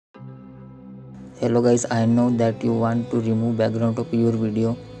Hello guys, I know that you want to remove background of your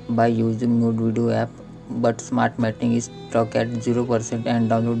video by using 𝗏𝗏 app, but smart matching is stuck at 0% and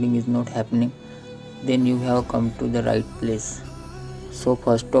downloading is not happening. Then you have come to the right place. So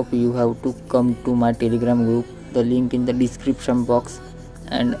first off, you have to come to my Telegram group, the link in the description box,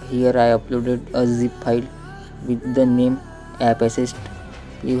 and here I uploaded a zip file with the name 𝗃𝗃.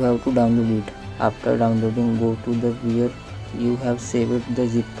 You have to download it. After downloading, go to the where you have saved the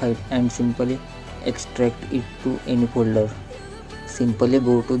zip file and simply extract it to any folder. Simply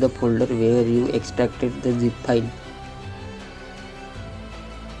go to the folder where you extracted the zip file.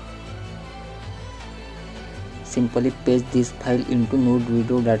 Simply paste this file into node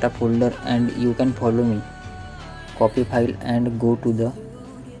video data folder and you can follow me. Copy file and go to the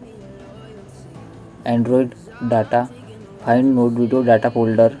Android data, find node video data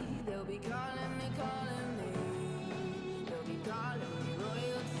folder.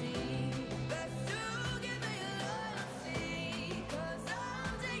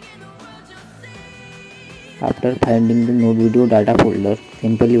 After finding the node video data folder,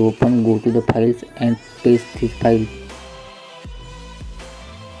 simply open, go to the files and paste this file.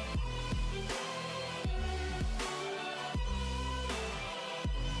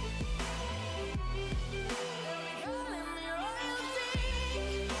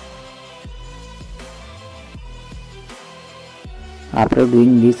 After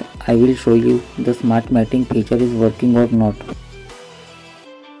doing this, I will show you the smart matching feature is working or not.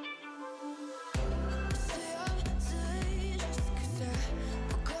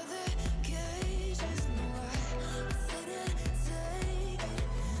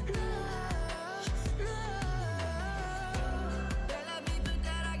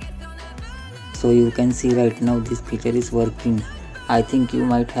 So you can see right now this feature is working. I think you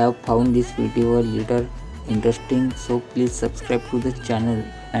might have found this video a little interesting, so please subscribe to the channel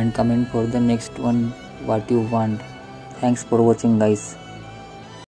and comment for the next one what you want. Thanks for watching guys.